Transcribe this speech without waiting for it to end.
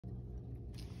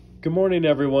Good morning,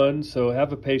 everyone. So I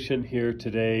have a patient here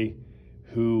today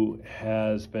who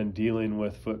has been dealing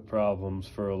with foot problems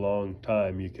for a long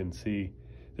time. You can see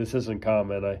this isn't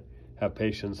common. I have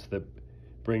patients that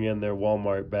bring in their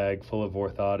Walmart bag full of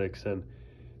orthotics, and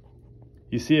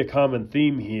you see a common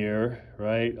theme here,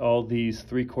 right? All these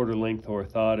 3/4 length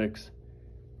orthotics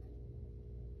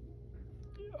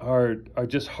are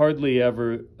just hardly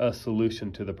ever a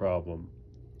solution to the problem.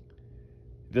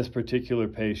 This particular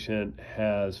patient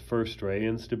has first ray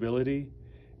instability,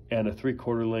 and a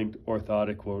 3/4 length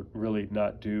orthotic will really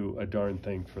not do a darn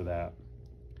thing for that.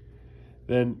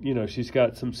 Then, she's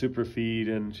got some super feet,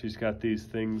 and she's got these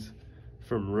things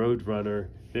from Roadrunner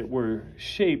that were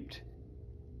shaped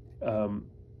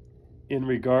in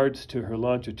regards to her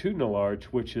longitudinal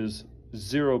arch, which is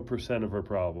 0% of her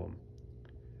problem.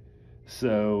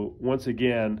 So once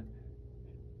again,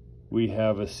 we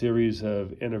have a series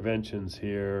of interventions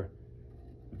here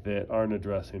that aren't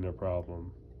addressing a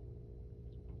problem.